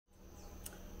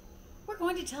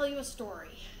going to tell you a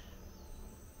story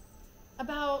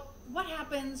about what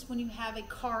happens when you have a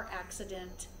car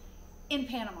accident in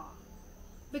Panama.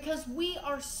 Because we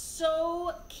are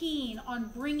so keen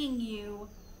on bringing you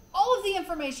all of the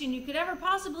information you could ever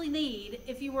possibly need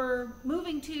if you were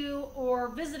moving to or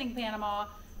visiting Panama.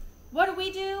 What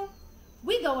do?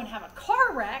 We go and have a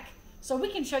car wreck so we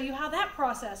can show you how that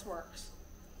process works.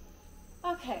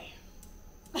 Okay.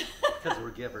 Because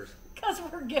we're givers. Because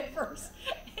we're givers.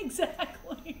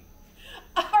 Exactly.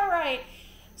 All right.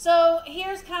 So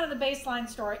here's kind of the baseline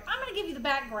story. I'm going to give you the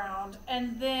background,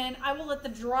 and then I will let the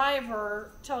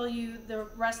driver tell you the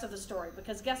rest of the story,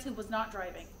 because guess who was not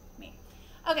driving? Me.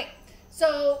 Okay,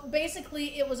 so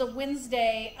basically it was a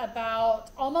Wednesday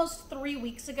about almost 3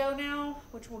 weeks ago now,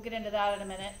 which we'll get into that in a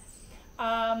minute.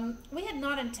 We had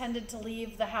not intended to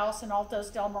leave the house in Altos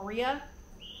del Maria,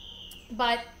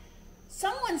 but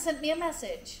someone sent me a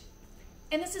message.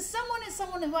 And this is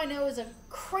someone who I know is a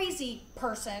crazy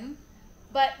person,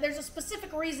 but there's a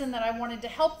specific reason that I wanted to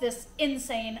help this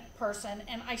insane person,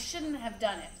 and I shouldn't have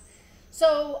done it.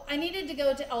 So I needed to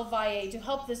go to El Valle to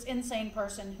help this insane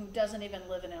person who doesn't even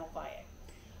live in El Valle.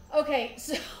 Okay,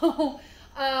 so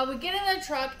we get in the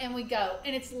truck and we go,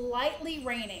 and it's lightly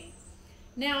raining.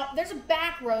 Now, there's a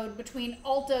back road between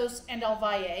Altos and El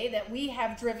Valle that we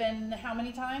have driven how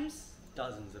many times?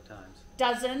 Dozens of times.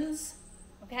 Dozens,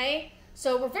 okay?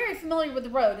 So we're very familiar with the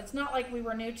road. It's not like we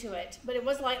were new to it, but it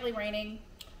was lightly raining.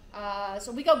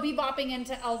 So we go bebopping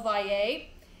into El Valle,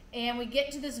 and we get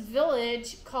to this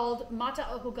village called Mata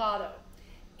Ahogado.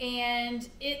 And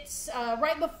it's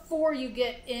right before you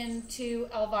get into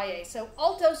El Valle. So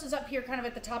Altos is up here kind of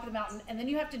at the top of the mountain, and then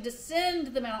you have to descend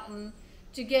the mountain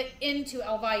to get into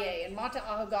El Valle. And Mata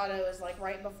Ahogado is like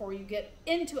right before you get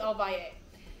into El Valle.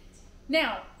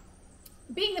 Now,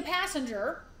 being the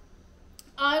passenger,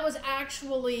 I was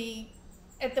actually,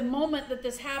 at the moment that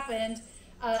this happened,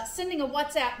 sending a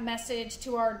WhatsApp message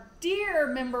to our dear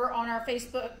member on our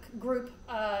Facebook group,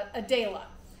 Adela.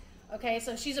 Okay,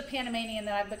 so she's a Panamanian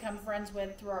that I've become friends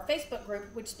with through our Facebook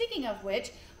group, which, speaking of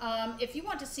which, if you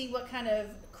want to see what kind of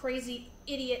crazy,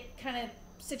 idiot kind of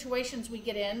situations we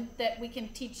get in that we can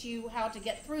teach you how to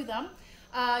get through them,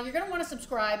 you're going to want to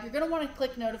subscribe, you're going to want to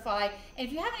click notify, and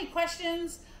if you have any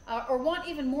questions, or want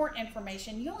even more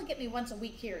information, you only get me once a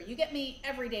week here. You get me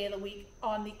every day of the week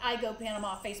on the I Go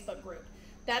Panama Facebook group.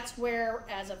 That's where,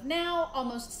 as of now,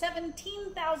 almost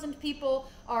 17,000 people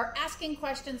are asking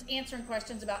questions, answering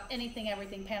questions about anything,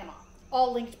 everything Panama.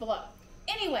 All linked below.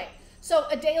 Anyway, so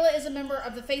Adela is a member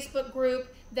of the Facebook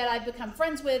group that I've become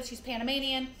friends with. She's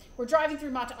Panamanian. We're driving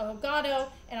through Mata Ahogado,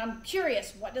 and I'm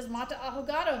curious, what does Mata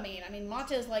Ahogado mean? I mean,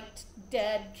 Mata is like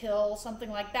dead, kill, something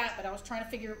like that, but I was trying to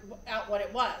figure out what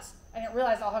it was. I didn't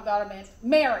realize Ahogado meant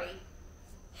marry.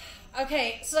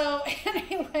 Okay, so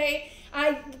anyway,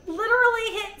 I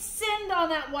literally hit send on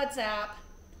that WhatsApp,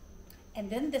 and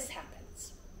then this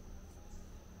happens.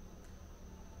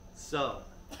 So,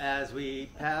 as we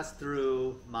pass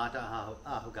through Mata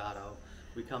Ahogado,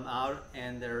 we come out,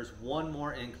 and there's one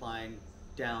more incline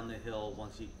down the hill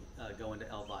once you go into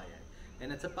El Valle.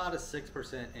 And it's about a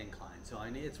 6% incline, so I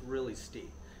mean, it's really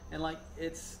steep. And like,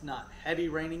 it's not heavy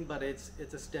raining, but it's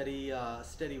a steady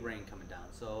rain coming down,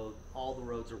 so all the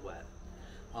roads are wet.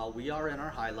 We are in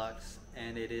our Hilux,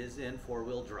 and it is in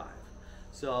 4-wheel drive.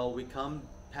 So we come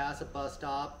past a bus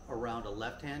stop around a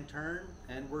left-hand turn,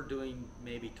 and we're doing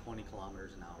maybe 20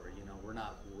 kilometers an hour. You know, we're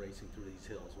not racing through these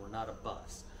hills. We're not a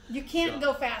bus. You can't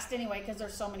go fast anyway because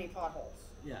there's so many potholes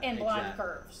and blind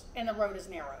curves, and the road is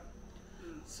narrow.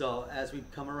 So as we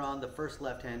come around the first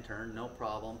left-hand turn, no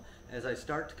problem. As I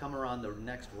start to come around the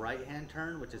next right-hand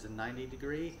turn, which is a 90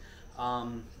 degree,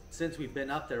 since we've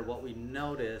been up there, what we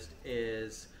noticed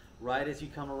is right as you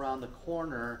come around the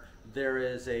corner, there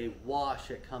is a wash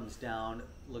that comes down,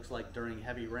 looks like during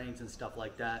heavy rains and stuff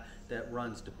like that, that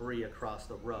runs debris across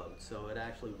the road. So it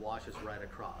actually washes right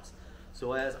across.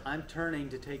 So as I'm turning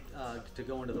to take to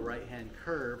go into the right-hand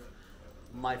curve,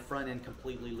 my front end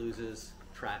completely loses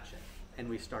traction, and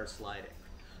we start sliding.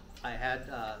 I had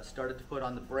started to put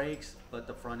on the brakes, but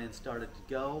the front end started to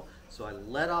go, so I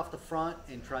let off the front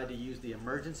and tried to use the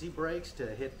emergency brakes to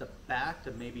hit the back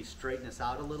to maybe straighten us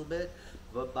out a little bit.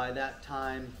 But by that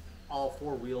time, all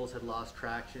 4 wheels had lost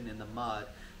traction in the mud,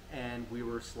 and we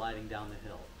were sliding down the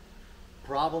hill.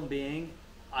 Problem being,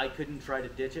 I couldn't try to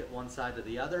ditch it one side to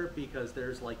the other because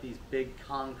there's like these big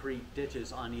concrete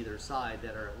ditches on either side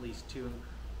that are at least 2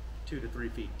 to 3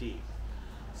 feet deep.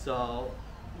 So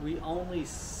we only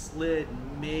slid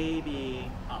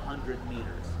maybe 100 meters.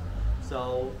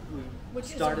 So we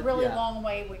started, is a really long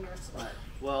way when you're slid.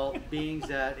 Well, being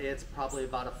that it's probably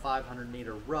about a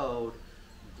 500-meter road,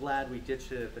 glad we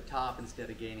ditched it at the top instead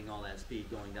of gaining all that speed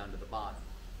going down to the bottom.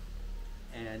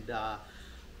 And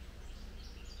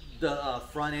the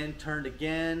front end turned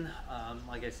again.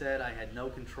 Like I said, I had no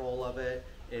control of it.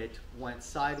 It went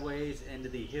sideways into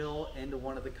the hill, into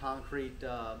one of the concrete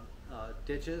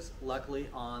ditches, luckily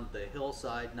on the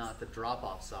hillside, not the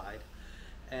drop-off side.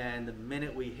 And the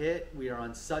minute we hit, we are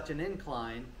on such an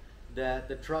incline that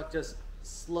the truck just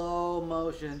slow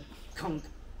motion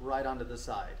right onto the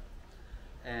side.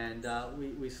 And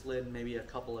we slid maybe a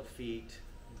couple of feet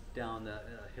down the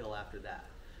hill after that.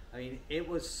 I mean, it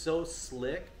was so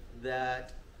slick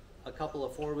that a couple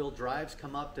of four-wheel drives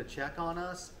come up to check on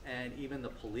us, and even the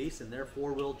police and their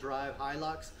four-wheel drive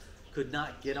Hilux could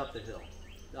not get up the hill.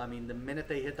 I mean, the minute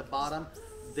they hit the bottom,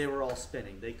 they were all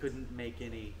spinning. They couldn't make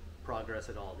any progress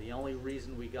at all. The only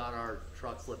reason we got our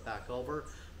truck flipped back over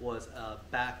was a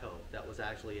backhoe that was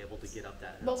actually able to get up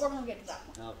that hill. But we're going to get to that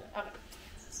one. Okay.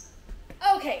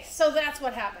 Okay, so that's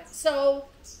what happened. So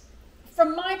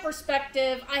from my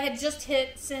perspective, I had just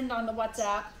hit send on the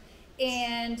WhatsApp,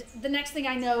 and the next thing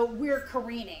I know, we're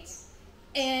careening.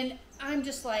 And I'm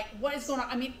just like, what is going on?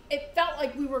 I mean, it felt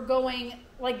like we were going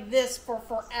like this for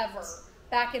forever,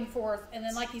 back and forth. And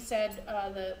then, like he said,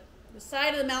 the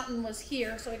side of the mountain was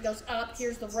here, so it goes up,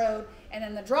 here's the road, and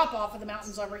then the drop-off of the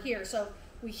mountain's over here. So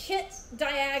we hit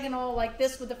diagonal like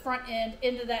this with the front end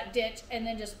into that ditch, and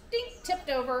then just ding,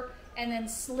 tipped over, and then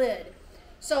slid.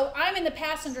 So I'm in the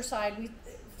passenger side. We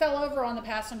fell over on the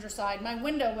passenger side. My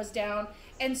window was down,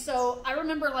 and so I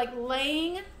remember like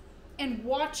laying and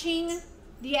watching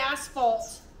the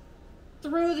asphalt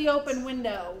through the open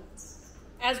window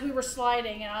as we were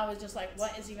sliding, and I was just like,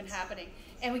 what is even happening?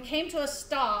 And we came to a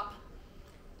stop,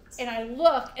 and I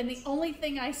look, and the only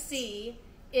thing I see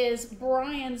is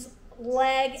Brian's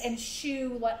leg and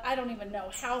shoe. Like, I don't even know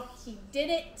how he did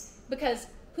it, because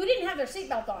who didn't have their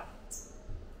seatbelt on?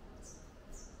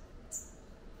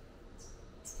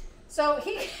 So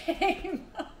he came,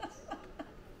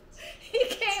 he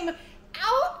came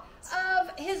out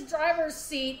of his driver's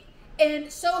seat, and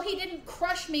so he didn't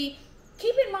crush me.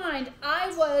 Keep in mind,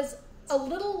 I was a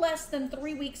little less than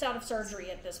 3 weeks out of surgery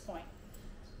at this point.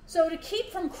 So to keep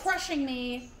from crushing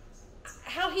me,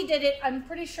 how he did it, I'm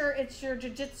pretty sure it's your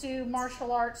jiu-jitsu,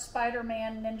 martial arts,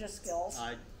 Spider-Man ninja skills.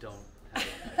 I don't have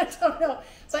I don't know.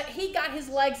 But he got his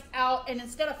legs out, and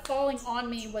instead of falling on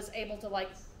me, was able to like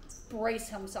brace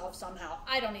himself somehow.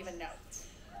 I don't even know.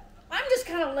 I'm just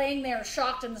kind of laying there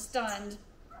shocked and stunned.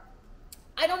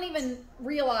 I don't even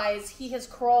realize he has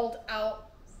crawled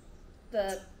out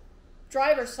the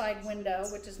driver's side window,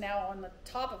 which is now on the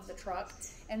top of the truck,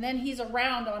 and then he's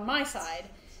around on my side.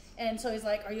 And so he's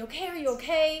like, are you okay? Are you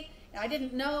okay? And I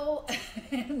didn't know.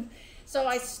 And so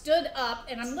I stood up,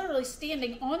 and I'm literally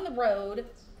standing on the road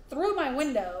through my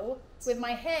window with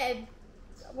my head.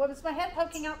 What was my head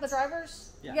poking out the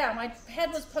driver's? Yeah, my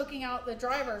head was poking out the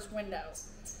driver's window.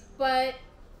 But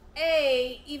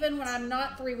even when I'm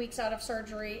not 3 weeks out of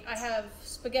surgery, I have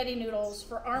spaghetti noodles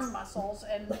for arm muscles,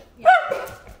 and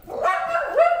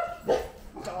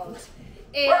dogs.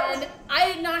 And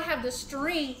I did not have the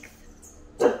strength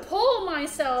to pull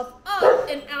myself up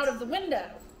and out of the window.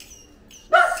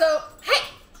 So, hey,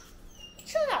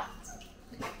 chill out.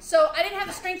 So I didn't have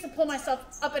the strength to pull myself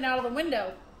up and out of the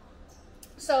window.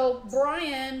 So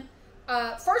Brian,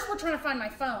 first we're trying to find my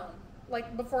phone,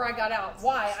 like before I got out.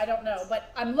 Why? I don't know.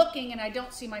 But I'm looking and I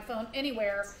don't see my phone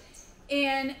anywhere.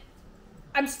 And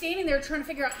I'm standing there trying to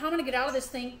figure out how I'm going to get out of this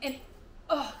thing. And,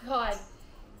 oh, God.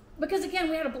 Because, again,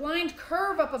 we had a blind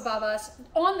curve up above us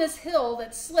on this hill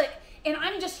that's slick. And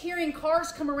I'm just hearing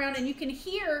cars come around, and you can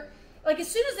hear, like, as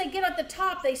soon as they get at the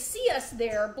top, they see us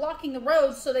there blocking the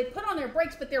road. So they put on their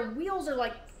brakes, but their wheels are,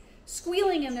 like,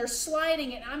 squealing and they're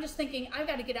sliding. And I'm just thinking, I've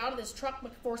got to get out of this truck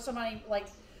before somebody, like,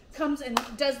 comes and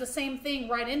does the same thing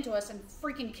right into us and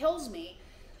freaking kills me.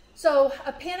 So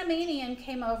a Panamanian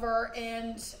came over,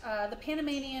 and the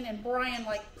Panamanian and Brian,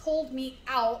 like, pulled me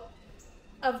out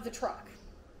of the truck.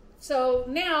 So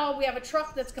now we have a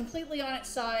truck that's completely on its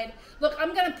side. Look,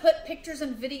 I'm going to put pictures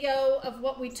and video of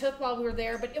what we took while we were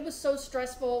there, but it was so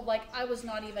stressful, like, I was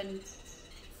not even...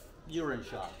 You were in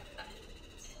shock.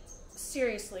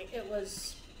 Seriously, it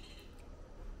was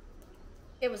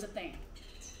a thing.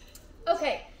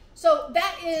 Okay, so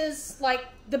that is, like,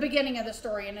 the beginning of the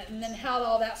story, and then how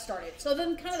all that started. So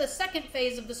then kind of the second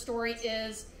phase of the story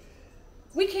is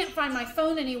we can't find my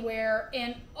phone anywhere,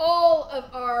 and all of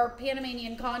our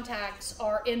Panamanian contacts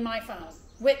are in my phone,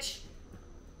 which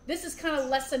this is kind of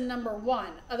lesson number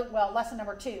one. Well, lesson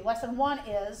number two. Lesson one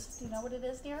is, do you know what it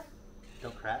is, dear?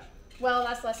 Don't crash. Well,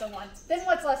 that's lesson one. Then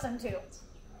what's lesson two?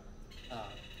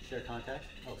 Share contacts.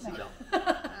 Oh,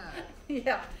 seatbelt.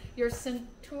 Yeah, your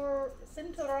Cinturón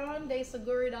de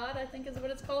Seguridad, I think is what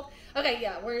it's called. Okay,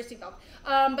 yeah, wear your seatbelt.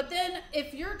 But then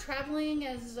if you're traveling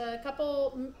as a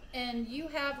couple and you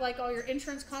have like all your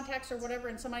insurance contacts or whatever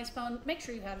in somebody's phone, make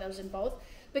sure you have those in both.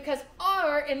 Because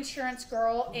our insurance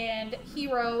girl and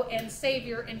hero and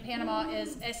savior in Panama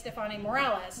is Estefany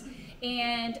Morales.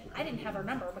 And I didn't have her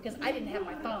number because I didn't have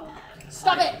my phone.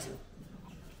 Stop it!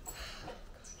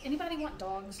 Anybody want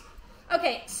dogs?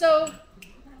 Okay, so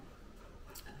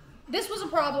this was a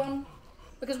problem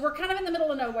because we're kind of in the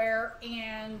middle of nowhere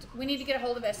and we need to get a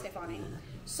hold of Estefany.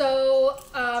 So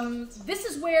this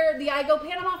is where the I Go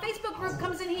Panama Facebook group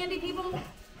comes in handy, people,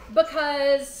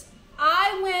 because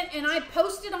I went and I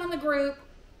posted on the group,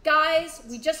 guys,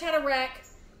 we just had a wreck.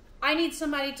 I need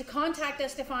somebody to contact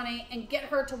Estefany and get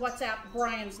her to WhatsApp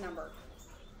Brian's number.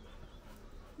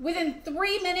 Within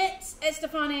 3 minutes,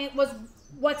 Estefany was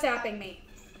WhatsApping me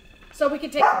so we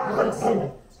could take care of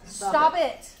this. Stop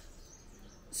it.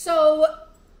 So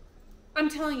I'm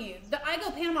telling you, the I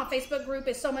Go Panama Facebook group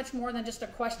is so much more than just a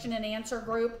question and answer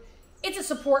group. It's a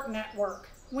support network.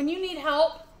 When you need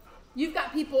help, you've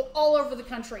got people all over the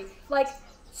country. Like,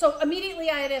 so immediately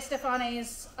I had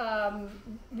Estefany's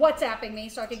WhatsApping me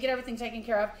so I could get everything taken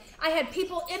care of. I had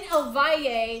people in El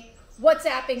Valle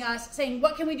WhatsApping us saying,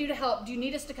 what can we do to help? Do you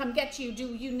need us to come get you?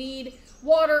 Do you need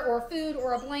water or food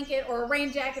or a blanket or a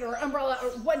rain jacket or an umbrella? Or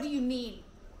what do you need?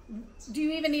 Do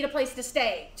you even need a place to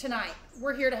stay tonight?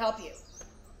 We're here to help you.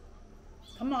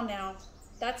 Come on now.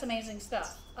 That's amazing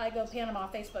stuff. I Go Panama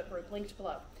Facebook group, linked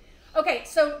below. Okay,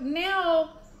 so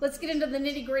now let's get into the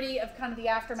nitty-gritty of kind of the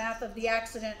aftermath of the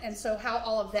accident and so how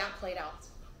all of that played out.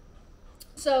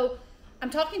 So I'm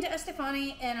talking to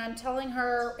Estefany and I'm telling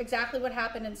her exactly what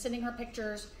happened and sending her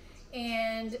pictures.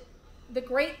 And the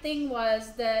great thing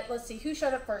was that, let's see, who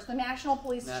showed up first? The National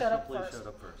Police showed up first.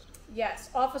 Yes,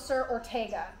 Officer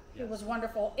Ortega, who was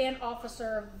wonderful, and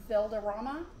Officer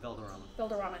Valderrama.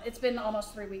 It's been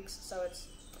almost 3 weeks, so it's...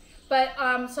 But,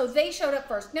 so they showed up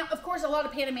first. Now, of course, a lot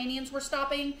of Panamanians were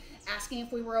stopping, asking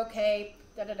if we were okay,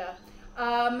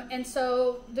 and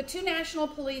so the 2 national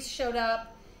police showed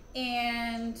up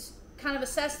and kind of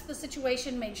assessed the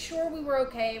situation, made sure we were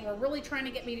okay. Were really trying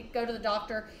to get me to go to the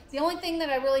doctor. The only thing that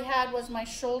I really had was my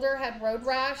shoulder had road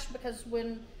rash because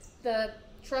when the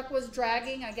truck was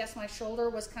dragging, I guess my shoulder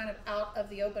was kind of out of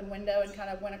the open window and kind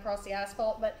of went across the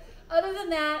asphalt. But other than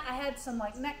that, I had some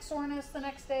like neck soreness the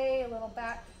next day, a little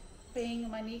back thing,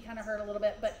 my knee kind of hurt a little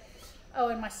bit, but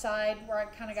and my side where I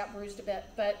kind of got bruised a bit,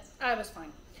 but I was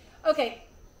fine. Okay,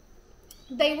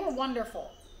 they were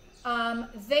wonderful.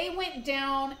 They went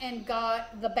down and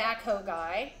got the backhoe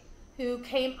guy who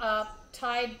came up,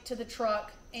 tied to the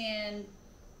truck, and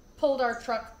pulled our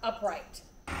truck upright.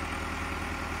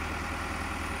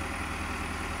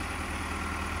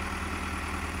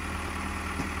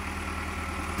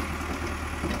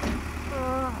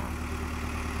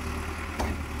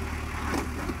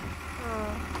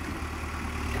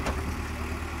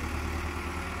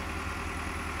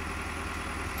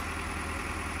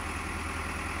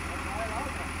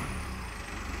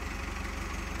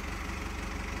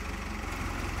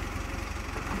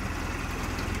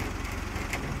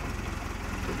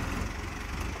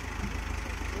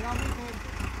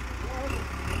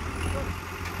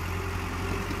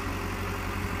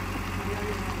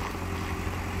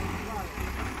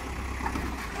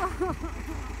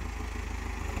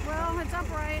 Well, it's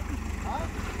upright.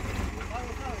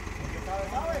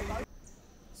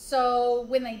 So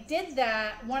when they did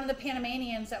that, one of the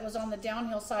Panamanians that was on the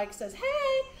downhill side says,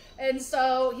 hey, and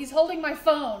so he's holding my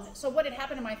phone. So what had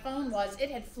happened to my phone was it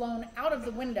had flown out of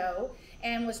the window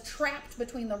and was trapped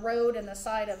between the road and the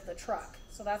side of the truck.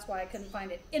 So that's why I couldn't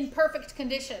find it. In perfect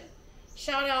condition.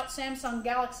 Shout out Samsung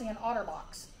Galaxy and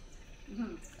Otterbox.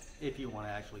 Mm-hmm. If you want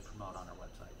to actually promote on our website.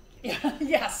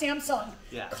 Yeah, Samsung.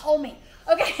 Yeah. Call me.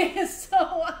 Okay,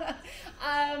 so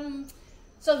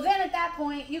so then at that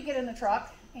point you get in the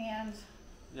truck and...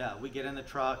 Yeah, we get in the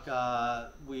truck,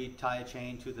 we tie a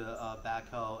chain to the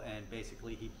backhoe, and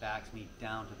basically he backs me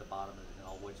down to the bottom of the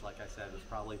hill, which, like I said, was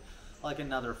probably like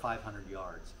another 500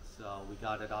 yards. So we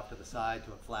got it off to the side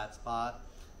to a flat spot,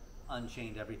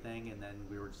 unchained everything, and then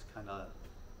we were just kind of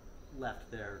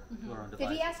left there to our own devices.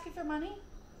 Did he ask you for money?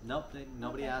 Nope,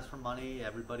 nobody asked for money.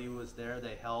 Everybody was there.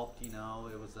 They helped. You know,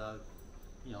 it was a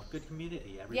good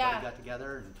community. Everybody got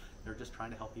together, and they're just trying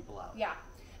to help people out. Yeah,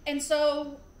 and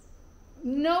so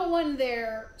no one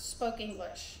there spoke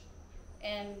English,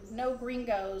 and no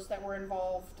gringos that were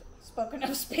involved spoke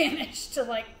enough Spanish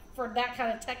to for that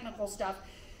kind of technical stuff.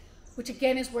 which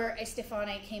again is where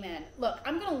Estefane came in. Look,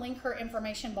 I'm going to link her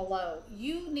information below.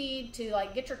 You need to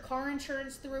like get your car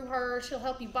insurance through her. She'll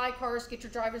help you buy cars, get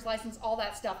your driver's license, all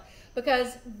that stuff.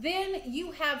 Because then you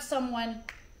have someone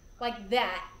like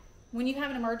that when you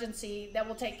have an emergency that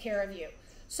will take care of you.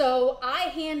 So I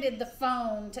handed the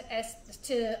phone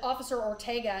to Officer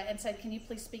Ortega and said, can you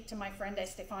please speak to my friend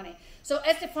Estefane? So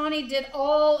Estefane did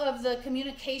all of the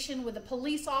communication with the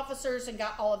police officers and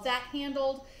got all of that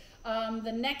handled.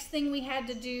 The next thing we had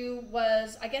to do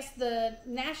was, I guess the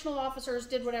national officers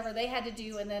did whatever they had to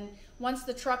do, and then once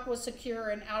the truck was secure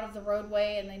and out of the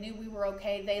roadway and they knew we were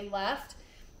okay, they left.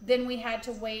 Then we had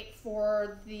to wait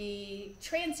for the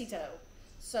transito.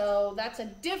 So that's a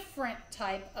different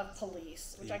type of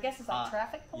police, which I guess is like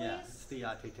traffic police? Yeah, it's the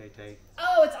ATT.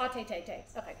 Oh, it's ATT. Okay.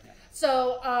 Yeah.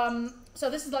 So,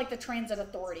 so this is like the transit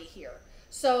authority here.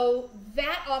 So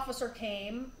that officer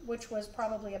came, which was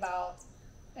probably about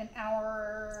an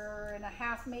hour and a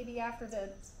half maybe after the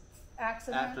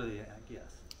accident. After the, yes.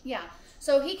 Yeah.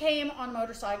 So he came on a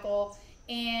motorcycle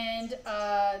and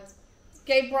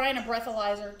gave Brian a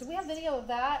breathalyzer. Do we have video of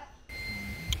that?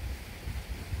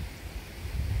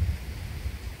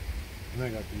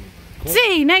 Negativo.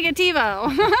 Sí, negativo.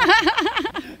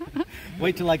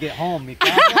 Wait till I get home.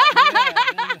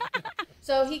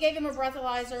 So he gave him a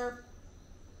breathalyzer.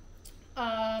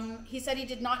 He said he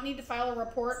did not need to file a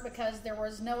report because there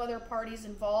was no other parties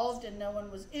involved and no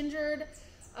one was injured.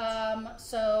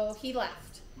 So he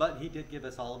left. But he did give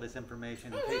us all of his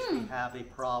information in case we have a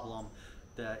problem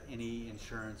that any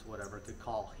insurance, whatever, could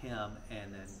call him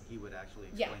and then he would actually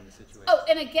explain the situation. Oh,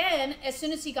 and again, as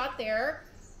soon as he got there,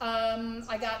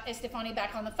 I got Estefane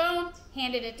back on the phone,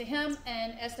 handed it to him,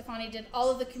 and Estefane did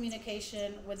all of the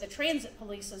communication with the transit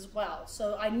police as well.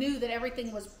 So I knew that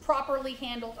everything was properly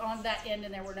handled on that end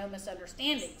and there were no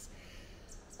misunderstandings.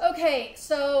 Okay,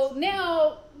 so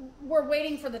now we're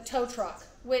waiting for the tow truck,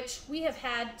 which we have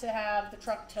had to have the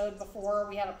truck towed before.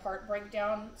 We had a part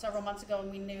breakdown several months ago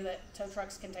and we knew that tow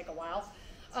trucks can take a while.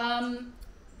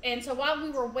 And so while we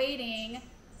were waiting,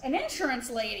 an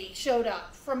insurance lady showed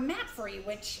up from Mapfree,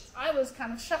 which I was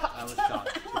kind of shocked. I was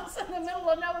shocked. I was in the middle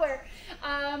of nowhere.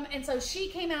 And so she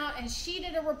came out and she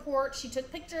did a report. She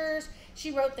took pictures.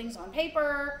 She wrote things on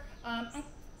paper. I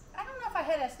don't know if I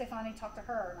had Estefane talk to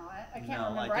her or not. I can't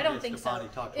remember. I don't think so.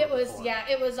 It was, yeah,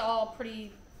 it was all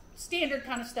pretty standard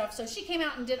kind of stuff. So she came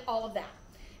out and did all of that.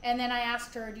 And then I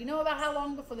asked her, do you know about how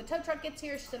long before the tow truck gets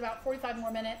here? She said about 45 more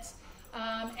minutes.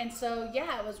 And so,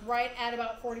 yeah, it was right at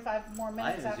about 45 more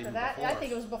minutes after that. I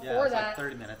think it was before it was that. Like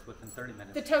 30 minutes, within 30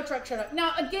 minutes. The tow truck showed up.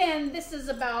 Now, again, this is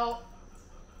about,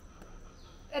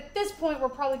 at this point, we're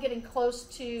probably getting close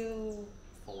to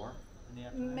 4 in the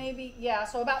afternoon. Maybe, yeah,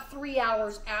 so about 3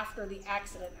 hours after the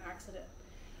accident.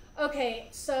 Okay,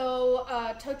 so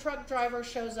tow truck driver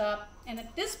shows up, and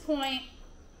at this point,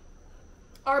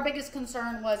 our biggest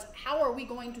concern was how are we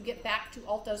going to get back to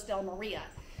Altos del Maria?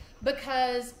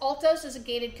 Because Altos is a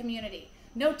gated community.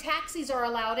 No taxis are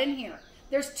allowed in here.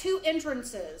 There's 2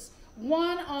 entrances,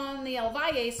 one on the El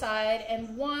Valle side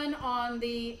and one on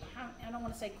the, I don't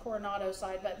want to say Coronado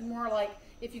side, but more like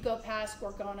if you go past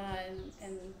Gorgona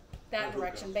and that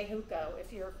direction, Bejuco,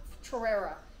 if you're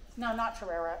Chorrera. No, not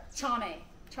Chorrera, Chane,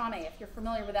 if you're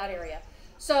familiar with that area.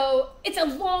 So it's a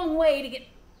long way to get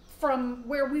from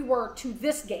where we were to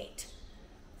this gate.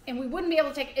 And we wouldn't be able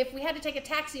to take, if we had to take a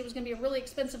taxi, it was going to be a really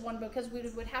expensive one because we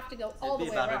would have to go all the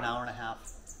way around. It'd be about an hour and a half.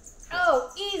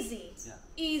 Oh, easy. Yeah.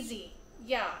 Easy.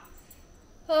 Yeah.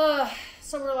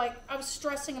 So we're like, I was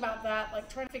stressing about that, like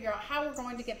trying to figure out how we're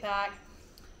going to get back.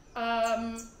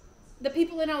 The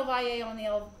people in El Valle on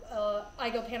the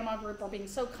IGO Panama group are being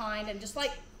so kind and just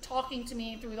like talking to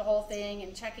me through the whole thing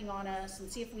and checking on us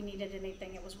and see if we needed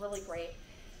anything. It was really great.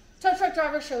 Tow truck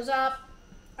driver shows up.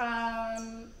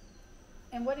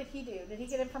 And what did he do? Did he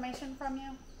get information from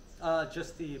you?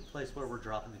 Just the place where we're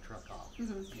dropping the truck off.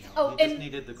 Mm-hmm. You know, Oh, he just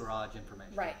needed the garage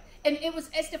information. Right. And it was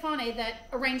Estefane that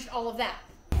arranged all of that.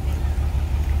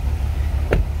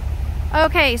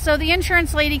 Okay, so the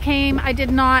insurance lady came. I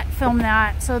did not film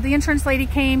that. So the insurance lady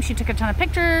came. She took a ton of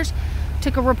pictures,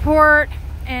 took a report,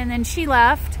 and then she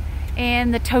left.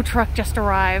 And the tow truck just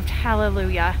arrived.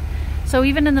 Hallelujah. So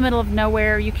even in the middle of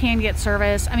nowhere, you can get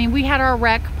service. I mean, we had our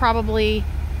wreck probably...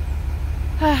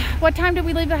 what time did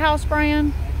we leave the house,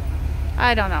 Brian?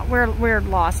 I don't know. We're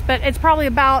lost. But it's probably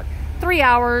about 3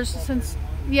 hours since...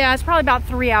 Yeah, it's probably about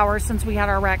 3 hours since we had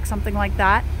our wreck, something like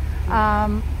that.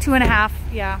 2.5,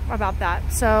 yeah, about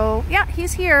that. So, yeah,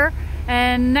 he's here.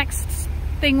 And next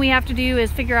thing we have to do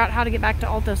is figure out how to get back to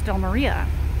Altos del Maria.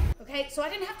 Okay, so I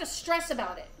didn't have to stress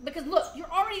about it. Because, look,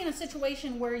 you're already in a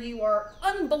situation where you are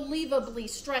unbelievably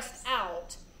stressed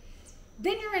out.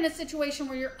 Then you're in a situation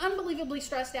where you're unbelievably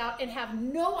stressed out and have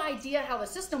no idea how the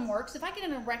system works. If I get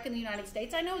in a wreck in the United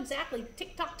States, I know exactly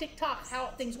tick-tock, how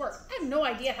things work. I have no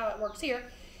idea how it works here.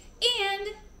 And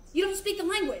you don't speak the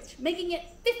language, making it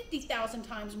 50,000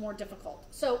 times more difficult.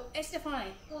 So Estefani,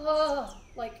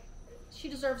 like, she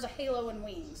deserves a halo and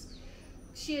wings.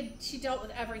 She dealt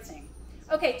with everything.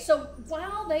 Okay, so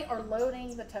while they are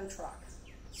loading the tow truck,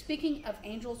 speaking of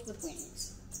angels with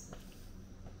wings,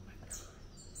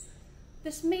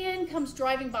 this man comes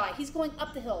driving by. He's going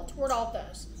up the hill toward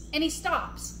Altos, and he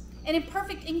stops. And in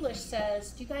perfect English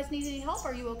says, "Do you guys need any help?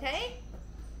 Are you okay?"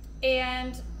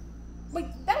 And wait,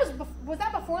 was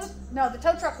that before? No, the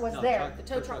tow truck was there. The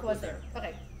tow truck was there.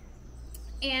 Okay.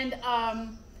 And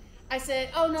I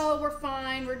said, "Oh no, we're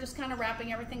fine. We're just kind of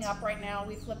wrapping everything up right now.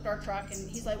 We flipped our truck."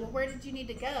 And he's like, "Well, where did you need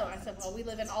to go?" I said, "Well, we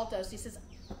live in Altos." He says,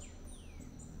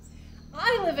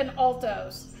 "I live in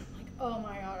Altos." I'm like, "Oh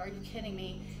my God, are you kidding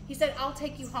me?" He said, "I'll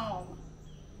take you home."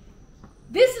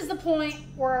 This is the point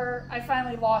where I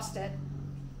finally lost it.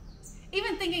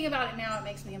 Even thinking about it now, it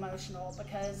makes me emotional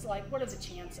because, like, what are the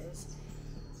chances?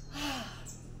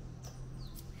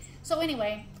 So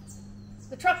anyway,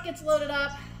 the truck gets loaded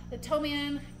up. The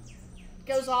towman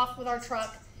goes off with our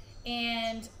truck.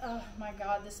 And, oh my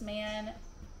God, this man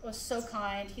was so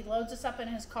kind. He loads us up in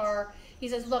his car. He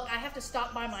says, "Look, I have to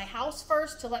stop by my house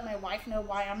first to let my wife know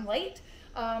why I'm late."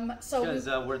 Because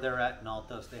where they're at in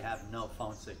Altos, they have no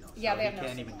phone signal. So yeah, they have no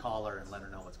can't signal. even call her and let her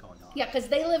know what's going on. Yeah, because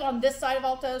they live on this side of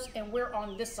Altos, and we're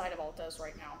on this side of Altos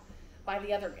right now by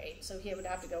the other gate. So he would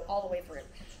have to go all the way through.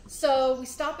 So we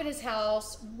stop at his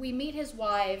house. We meet his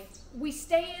wife. We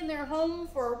stay in their home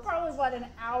for probably, what, an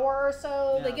hour or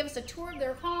so. Yeah. They give us a tour of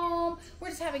their home. We're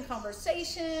just having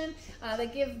conversation. They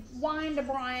give wine to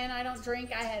Brian. I don't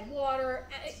drink. I had water.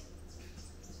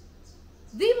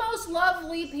 The most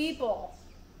lovely people.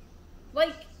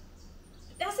 Like,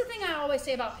 that's the thing I always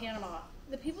say about Panama.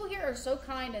 The people here are so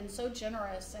kind and so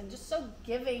generous and just so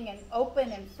giving and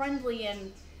open and friendly,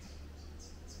 and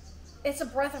it's a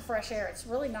breath of fresh air. It's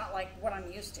really not like what I'm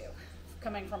used to,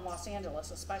 coming from Los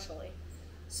Angeles especially.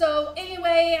 So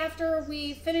anyway, after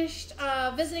we finished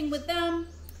visiting with them,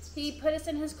 he put us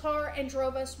in his car and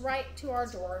drove us right to our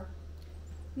door.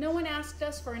 No one asked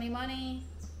us for any money,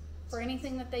 for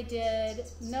anything that they did.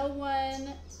 No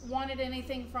one wanted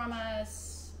anything from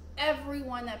us.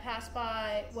 Everyone that passed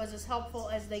by was as helpful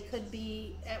as they could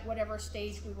be at whatever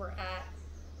stage we were at.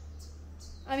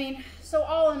 I mean, so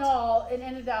all in all, it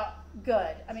ended out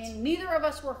good. I mean, neither of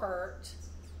us were hurt.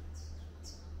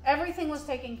 Everything was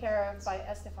taken care of by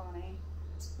Estefani.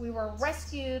 We were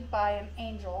rescued by an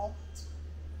angel,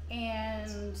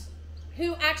 and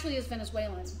who actually is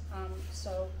Venezuelan.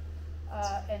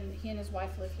 And he and his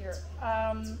wife live here.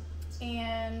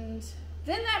 And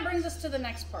then that brings us to the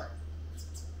next part,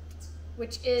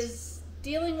 which is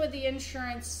dealing with the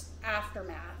insurance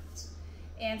aftermath.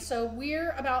 And so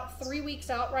we're about 3 weeks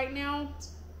out right now,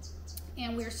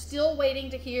 and we're still waiting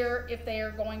to hear if they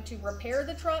are going to repair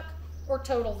the truck or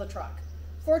total the truck.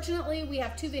 Fortunately, we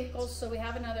have 2 vehicles, so we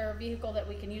have another vehicle that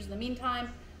we can use in the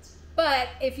meantime. But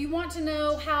if you want to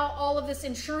know how all of this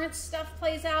insurance stuff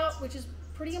plays out, which is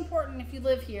pretty important if you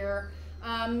live here,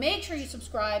 make sure you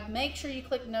subscribe, make sure you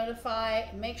click notify,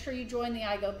 and make sure you join the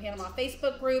I Go Panama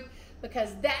Facebook group,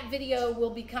 because that video will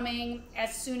be coming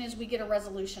as soon as we get a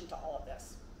resolution to all of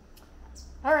this.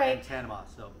 All right. In Panama,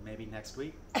 so maybe next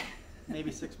week,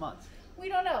 maybe 6 months. We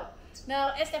don't know.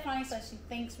 No, Estefani says she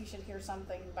thinks we should hear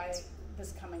something by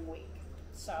this coming week.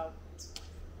 So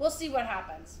we'll see what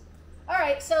happens. All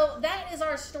right, so that is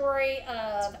our story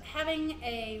of having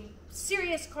a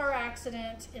serious car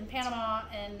accident in Panama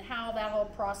and how that whole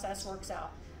process works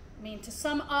out. I mean, to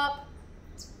sum up,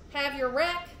 have your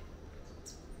wreck,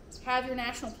 have your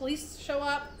national police show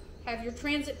up, have your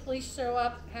transit police show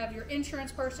up, have your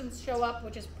insurance person show up,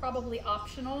 which is probably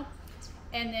optional,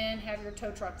 and then have your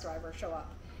tow truck driver show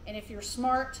up. And if you're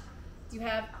smart, you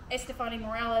have Estefani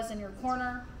Morales in your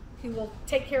corner, who will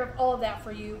take care of all of that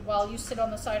for you while you sit on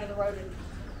the side of the road and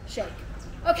shake.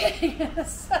 Okay,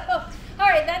 so, all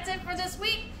right, that's it for this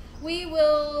week. We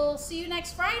will see you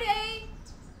next Friday,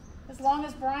 as long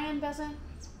as Brian doesn't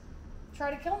try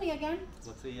to kill me again.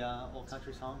 What's the old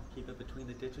country song? Keep it between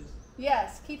the ditches?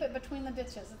 Yes, keep it between the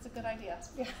ditches. It's a good idea.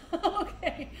 Yeah.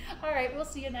 Okay. All right, we'll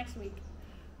see you next week.